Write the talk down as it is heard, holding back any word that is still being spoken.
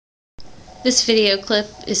This video clip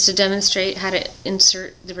is to demonstrate how to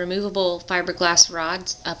insert the removable fiberglass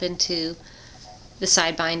rods up into the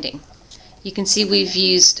side binding. You can see we've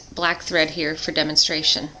used black thread here for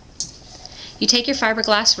demonstration. You take your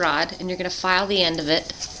fiberglass rod and you're going to file the end of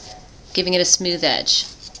it, giving it a smooth edge.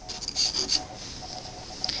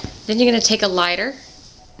 Then you're going to take a lighter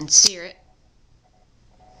and sear it.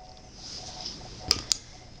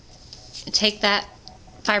 And take that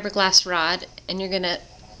fiberglass rod and you're going to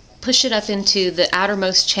push it up into the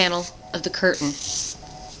outermost channel of the curtain.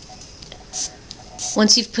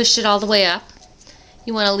 Once you've pushed it all the way up,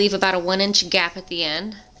 you want to leave about a 1-inch gap at the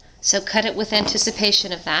end, so cut it with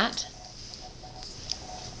anticipation of that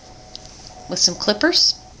with some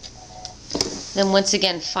clippers. Then once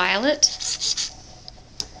again file it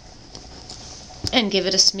and give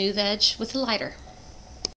it a smooth edge with a lighter.